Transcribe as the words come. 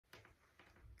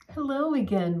Hello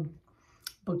again,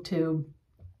 Booktube.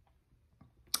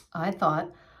 I thought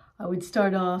I would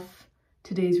start off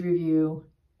today's review,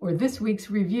 or this week's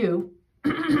review,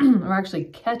 or actually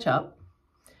catch up,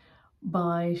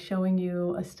 by showing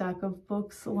you a stack of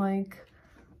books like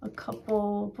a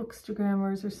couple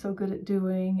Bookstagrammers are so good at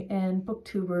doing, and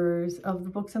Booktubers of the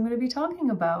books I'm going to be talking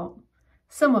about.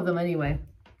 Some of them anyway.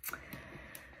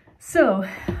 So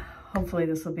hopefully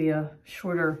this will be a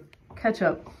shorter catch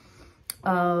up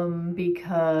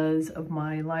because of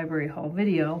my library haul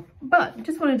video, but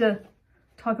just wanted to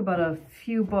talk about a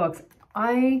few books.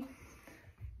 I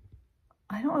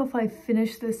don't know if I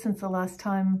finished this since the last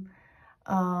time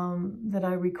that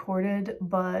I recorded,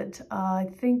 but I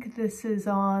think this is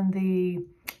on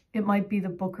it might be the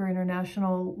Booker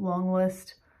International long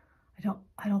list.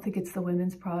 I don't think it's the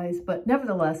Women's Prize, but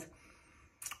nevertheless,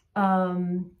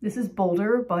 this is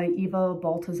Boulder by Eva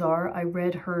Baltasar. I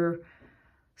read her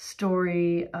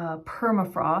story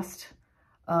Permafrost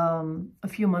a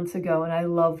few months ago, and I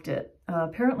loved it.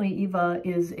 Apparently Eva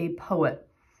is a poet,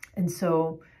 and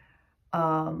so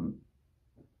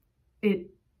it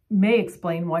may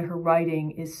explain why her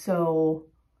writing is so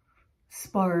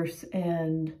sparse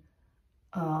and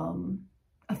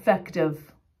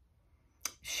effective.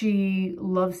 She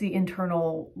loves the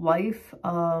internal life.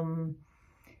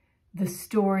 The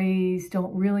stories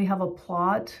don't really have a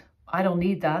plot. I don't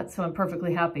need that, so I'm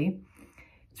perfectly happy.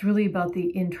 It's really about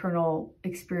the internal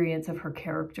experience of her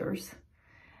characters.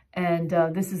 And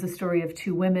this is a story of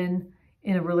two women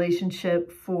in a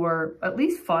relationship for at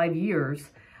least 5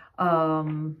 years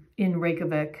in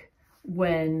Reykjavik.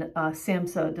 When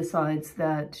Samsa decides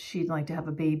that she'd like to have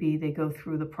a baby, they go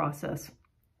through the process.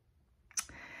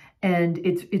 And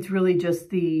it's really just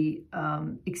the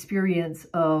experience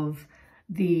of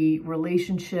the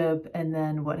relationship, and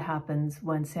then what happens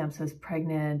when Samsa's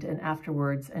pregnant, and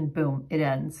afterwards, and boom, it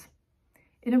ends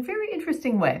in a very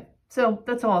interesting way. So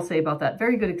that's all I'll say about that.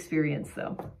 Very good experience,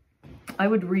 though. I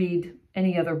would read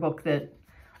any other book that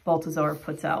Baltasar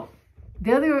puts out.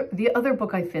 The other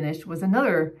book I finished was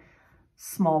another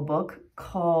small book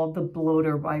called The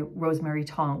Bloater by Rosemary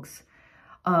Tonks.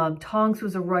 Tonks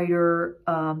was a writer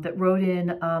that wrote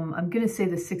in, I'm going to say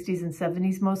the 60s and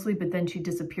 70s mostly, but then she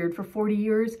disappeared for 40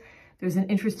 years. There's an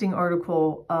interesting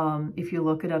article, if you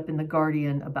look it up in The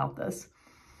Guardian, about this.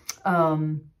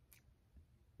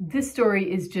 This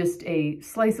story is just a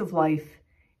slice of life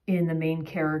in the main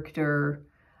character's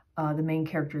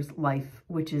life,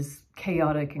 which is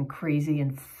chaotic and crazy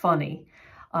and funny.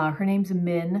 Her name's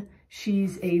Min.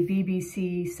 She's a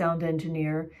BBC sound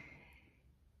engineer.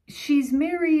 She's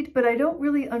married, but I don't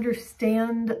really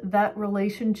understand that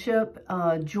relationship.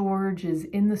 George is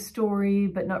in the story,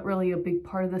 but not really a big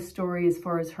part of the story as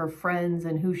far as her friends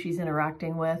and who she's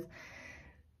interacting with.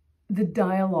 The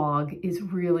dialogue is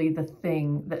really the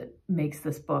thing that makes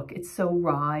this book. It's so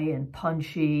wry and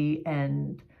punchy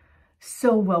and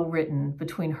so well written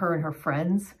between her and her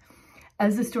friends.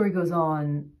 As the story goes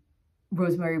on,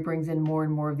 Rosemary brings in more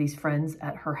and more of these friends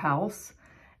at her house,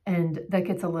 and that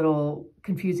gets a little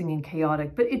confusing and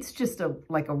chaotic, but it's just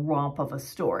like a romp of a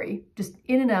story, just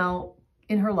in and out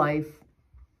in her life.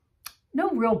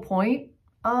 No real point,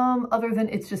 other than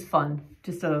it's just fun,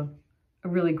 just a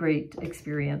really great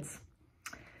experience.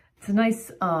 It's a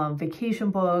nice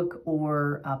vacation book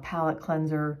or a palate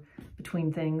cleanser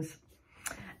between things.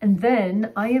 And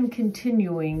then I am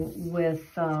continuing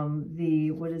with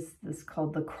what is this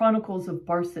called? The Chronicles of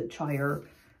Barchester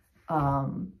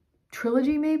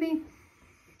trilogy, maybe?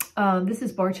 This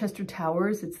is Barchester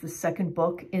Towers. It's the second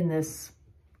book in this,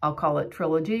 I'll call it,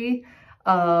 trilogy.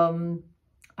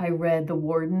 I read The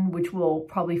Warden, which will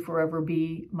probably forever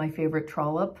be my favorite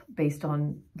Trollope, based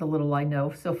on the little I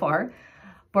know so far.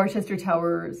 Barchester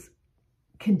Towers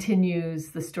continues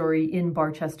the story in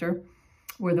Barchester,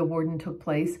 where The Warden took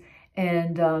place.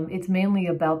 And it's mainly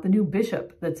about the new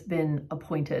bishop that's been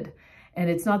appointed. And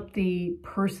it's not the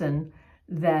person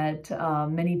that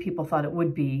many people thought it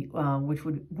would be, which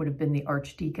would have been the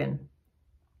archdeacon,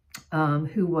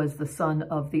 who was the son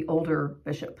of the older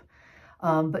bishop.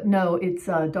 But no, it's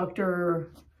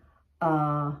Dr.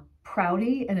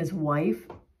 Prouty and his wife.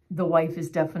 The wife is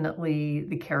definitely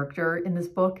the character in this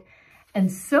book,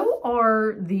 and so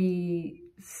are the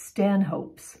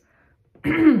Stanhopes.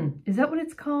 Is that what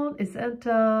it's called? Is that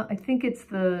I think it's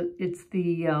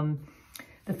the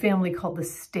family called the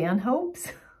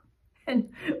Stanhopes. And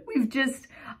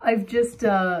I've just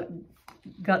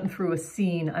gotten through a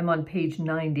scene. I'm on page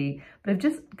 90, but I've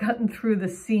just gotten through the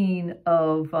scene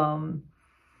of,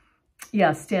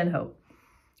 Stanhope,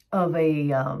 of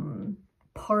a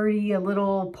party, a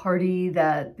little party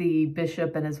that the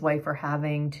bishop and his wife are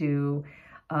having to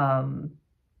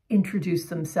introduce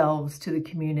themselves to the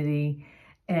community.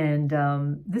 And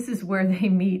this is where they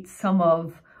meet some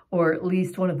of, or at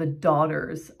least one of the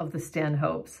daughters of the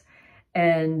Stanhopes.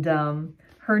 And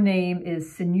her name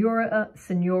is Signora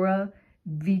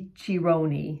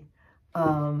Vichironi.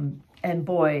 And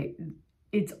boy,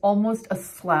 it's almost a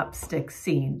slapstick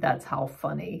scene. That's how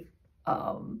funny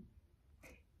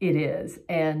it is.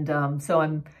 And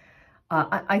so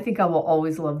I think I will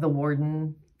always love the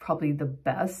Warden probably the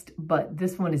best, but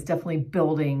this one is definitely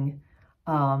building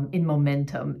in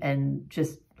momentum and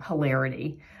just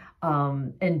hilarity.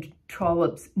 And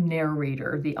Trollope's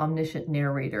narrator, the omniscient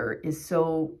narrator, is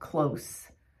so close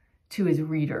to his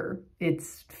reader.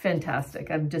 It's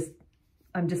fantastic. I'm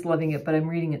just loving it, but I'm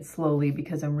reading it slowly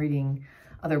because I'm reading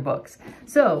other books.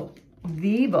 So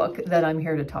the book that I'm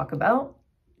here to talk about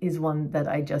is one that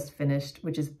I just finished,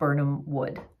 which is Birnam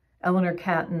Wood. Eleanor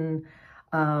Catton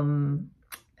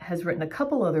has written a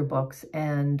couple other books,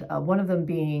 and one of them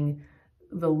being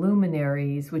The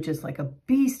Luminaries, which is like a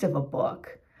beast of a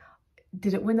book.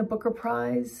 Did it win the Booker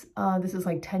Prize? This is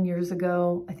like 10 years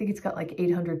ago. I think it's got like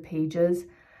 800 pages.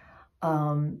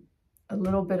 A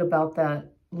little bit about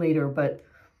that later, but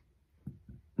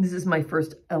this is my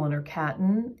first Eleanor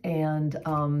Catton, and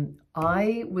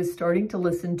I was starting to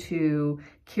listen to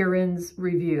Kiran's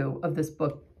review of this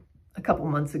book a couple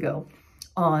months ago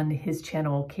on his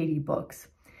channel, Katie Books.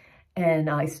 And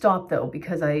I stopped though,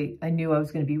 because I knew I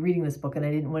was going to be reading this book and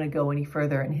I didn't want to go any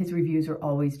further. And his reviews are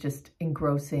always just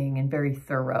engrossing and very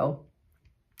thorough.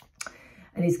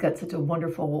 And he's got such a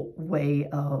wonderful way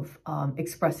of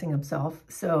expressing himself.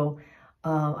 So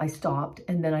I stopped,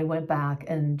 and then I went back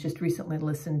and just recently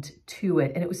listened to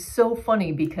it. And it was so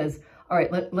funny because, all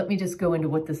right, let me just go into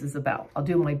what this is about. I'll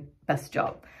do my best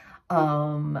job.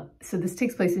 So this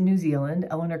takes place in New Zealand.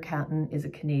 Eleanor Catton is a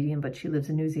Canadian, but she lives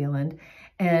in New Zealand.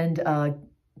 And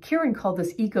Kiran called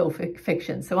this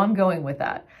eco-fiction, so I'm going with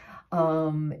that.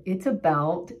 It's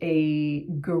about a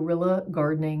guerrilla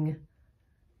gardening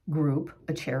group,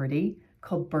 a charity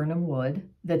called Birnam Wood,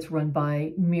 that's run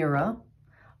by Mira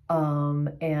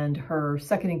and her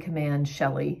second in command,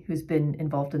 Shelley, who's been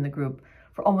involved in the group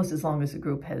for almost as long as the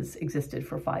group has existed,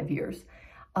 for 5 years.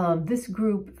 This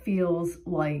group feels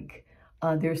like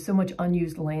there's so much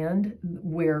unused land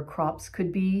where crops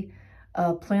could be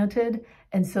planted.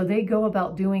 And so they go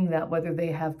about doing that whether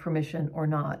they have permission or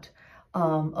not,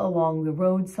 along the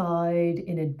roadside,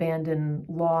 in abandoned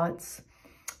lots.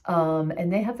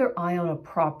 And they have their eye on a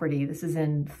property. This is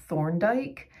in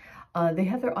Thorndike. They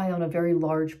have their eye on a very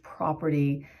large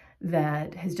property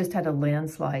that has just had a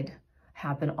landslide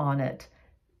happen on it.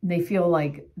 They feel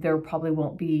like there probably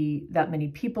won't be that many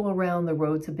people around. The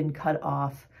roads have been cut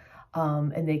off,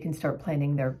 and they can start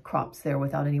planting their crops there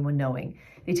without anyone knowing.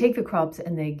 They take the crops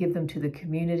and they give them to the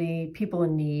community, people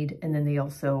in need, and then they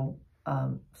also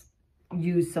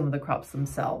use some of the crops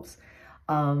themselves,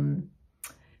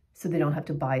 so they don't have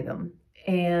to buy them.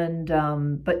 And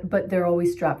but they're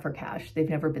always strapped for cash. They've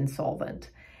never been solvent.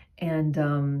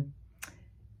 And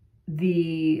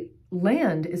the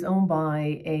land is owned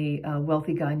by a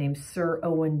wealthy guy named Sir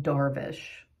Owen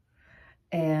Darvish.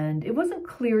 And it wasn't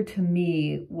clear to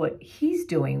me what he's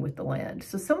doing with the land.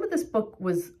 So some of this book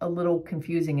was a little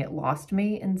confusing. It lost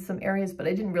me in some areas, but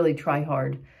I didn't really try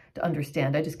hard to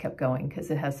understand. I just kept going because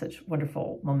it has such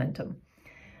wonderful momentum.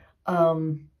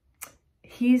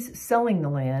 He's selling the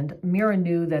land. Mira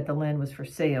knew that the land was for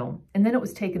sale, and then it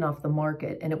was taken off the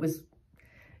market, and it was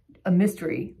a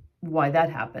mystery why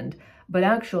that happened. But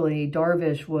actually,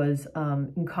 Darvish was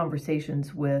in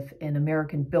conversations with an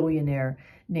American billionaire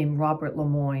named Robert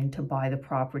Lemoyne to buy the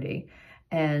property.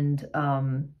 And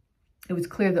it was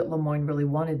clear that Lemoyne really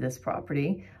wanted this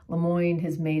property. Lemoyne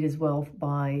has made his wealth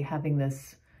by having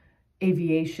this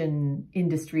aviation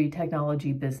industry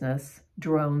technology business,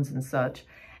 drones and such.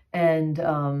 And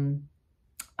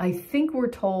I think we're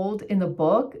told in the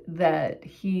book that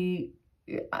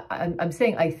I'm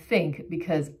saying I think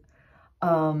because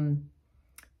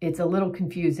it's a little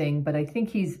confusing, but I think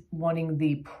he's wanting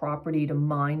the property to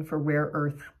mine for rare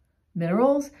earth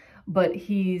minerals, but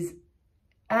he's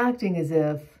acting as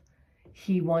if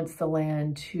he wants the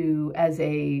land to, as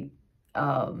a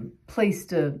place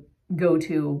to go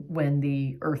to when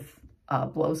the earth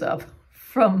blows up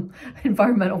from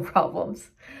environmental problems,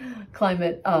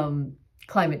 climate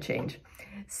change.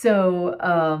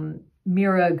 So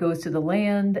Mira goes to the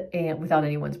land and without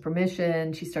anyone's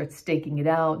permission, she starts staking it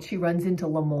out. She runs into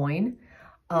Lemoyne,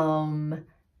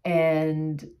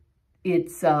 and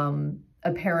it's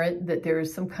apparent that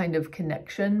there's some kind of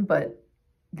connection, but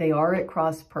they are at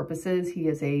cross purposes. He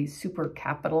is a super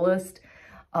capitalist,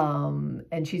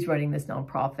 And she's running this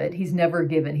nonprofit. He's never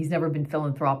been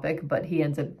philanthropic, but he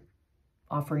ends up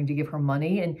offering to give her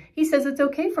money. And he says it's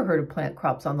okay for her to plant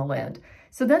crops on the land.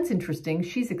 So that's interesting.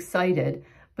 She's excited.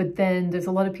 But then there's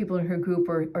a lot of people in her group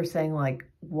are saying, like,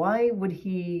 why would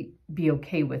he be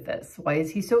okay with this? Why is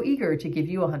he so eager to give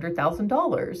you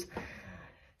 $100,000?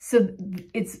 So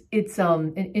it's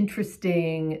an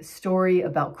interesting story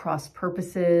about cross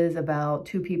purposes, about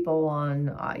two people on,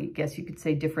 I guess you could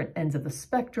say, different ends of the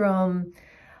spectrum,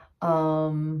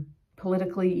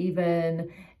 politically even,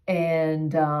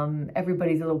 and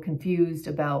everybody's a little confused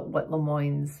about what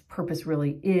Lemoyne's purpose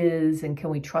really is, and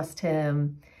can we trust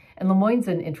him? And Lemoyne's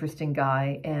an interesting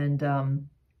guy, and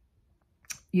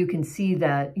you can see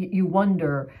that, you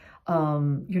wonder,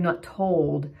 you're not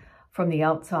told from the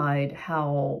outside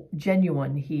how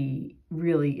genuine he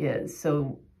really is.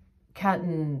 So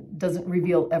Catton doesn't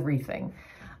reveal everything.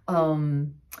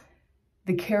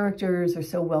 The characters are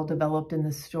so well developed in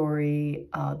the story.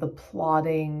 The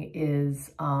plotting is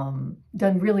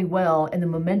done really well, and the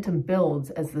momentum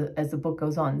builds as the book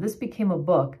goes on. This became a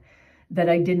book that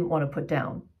I didn't want to put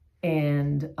down.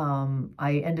 And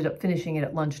I ended up finishing it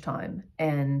at lunchtime.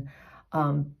 And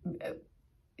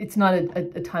it's not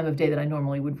a time of day that I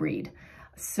normally would read.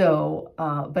 So,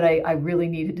 but I really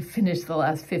needed to finish the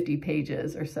last 50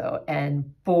 pages or so.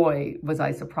 And boy, was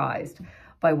I surprised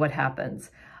by what happens.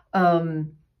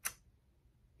 Kiran,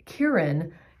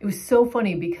 it was so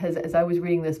funny because as I was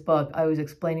reading this book, I was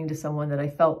explaining to someone that I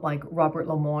felt like Robert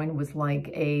Lemoyne was like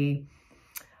an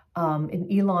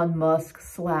Elon Musk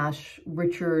 /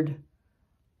 Richard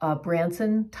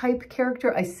Branson type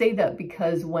character. I say that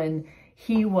because when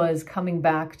he was coming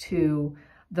back to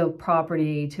the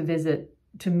property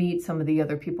to meet some of the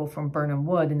other people from Birnam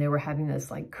Wood, and they were having this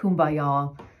like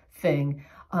kumbaya thing,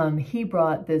 he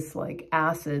brought this like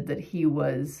acid that he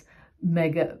was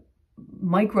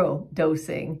micro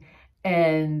dosing.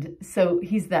 And so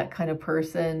he's that kind of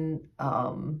person.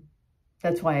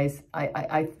 That's why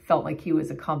I felt like he was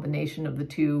a combination of the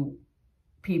two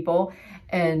people.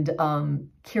 And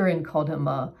Kiran called him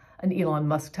an Elon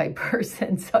Musk type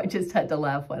person. So I just had to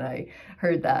laugh when I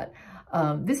heard that.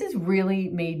 This has really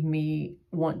made me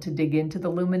want to dig into the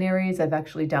luminaries. I've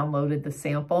actually downloaded the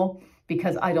sample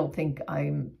because I don't think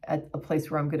I'm at a place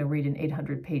where I'm going to read an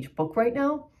 800-page book right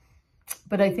now,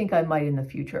 but I think I might in the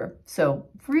future. So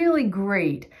really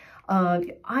great.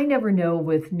 I never know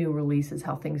with new releases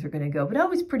how things are going to go, but I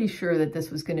was pretty sure that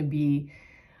this was going to be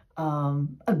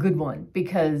a good one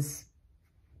because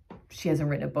she hasn't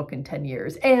written a book in 10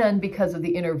 years. And because of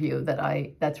the interview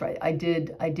that that's right, I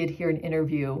did hear an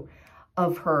interview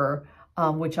of her,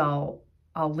 which I'll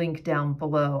link down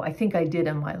below. I think I did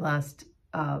in my last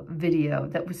video.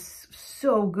 That was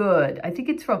so good. I think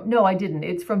it's from, no, I didn't.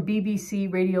 It's from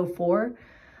BBC Radio 4.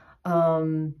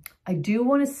 I do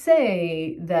want to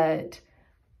say that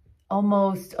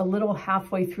almost a little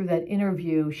halfway through that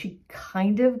interview, she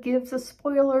kind of gives a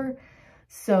spoiler.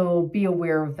 So be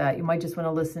aware of that. You might just want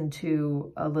to listen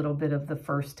to a little bit of the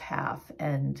first half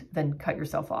and then cut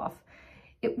yourself off.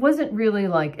 It wasn't really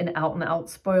like an out and out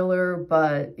spoiler,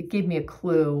 but it gave me a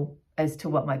clue as to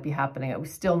what might be happening. It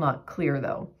was still not clear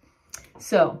though.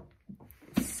 So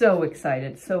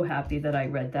excited, so happy that I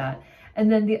read that. And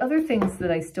then the other things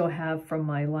that I still have from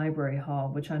my library haul,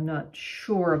 which I'm not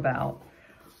sure about,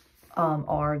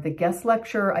 are the guest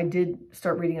lecture. I did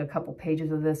start reading a couple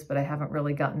pages of this, but I haven't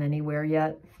really gotten anywhere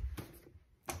yet.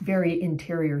 Very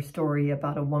interior story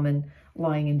about a woman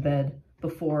lying in bed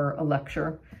before a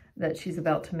lecture that she's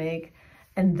about to make.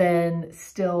 And then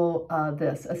still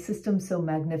this, A System So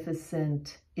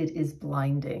Magnificent It Is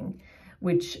Blinding,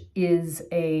 which is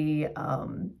a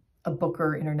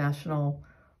Booker International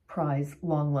Prize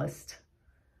long list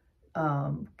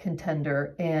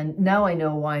contender. And now I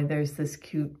know why there's this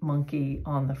cute monkey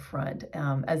on the front.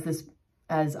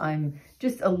 As I'm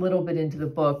just a little bit into the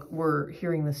book, we're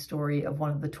hearing the story of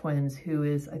one of the twins who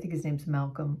is, I think his name's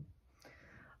Malcolm.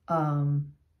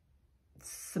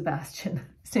 Sebastian.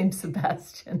 His name's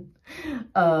Sebastian.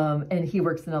 And he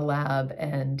works in a lab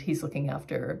and he's looking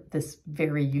after this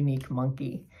very unique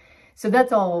monkey. So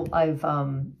that's all I've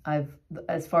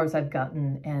as far as I've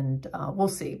gotten, and we'll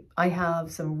see. I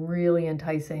have some really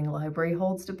enticing library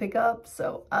holds to pick up,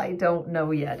 so I don't know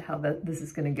yet how this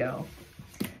is going to go.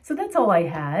 So that's all I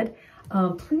had.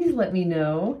 Please let me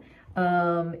know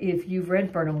if you've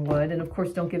read Birnam Wood, and of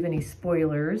course don't give any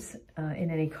spoilers in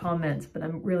any comments, but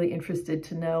I'm really interested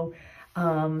to know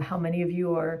how many of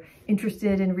you are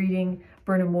interested in reading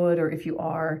Birnam Wood, or if you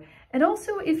are. And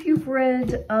also if you've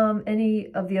read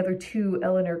any of the other two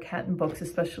Eleanor Catton books,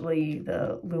 especially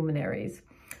the Luminaries.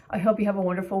 I hope you have a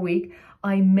wonderful week.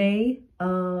 I may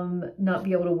not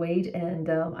be able to wait, and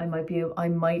I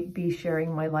might be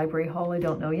sharing my library haul. I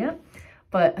don't know yet,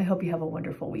 but I hope you have a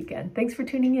wonderful weekend. Thanks for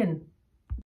tuning in.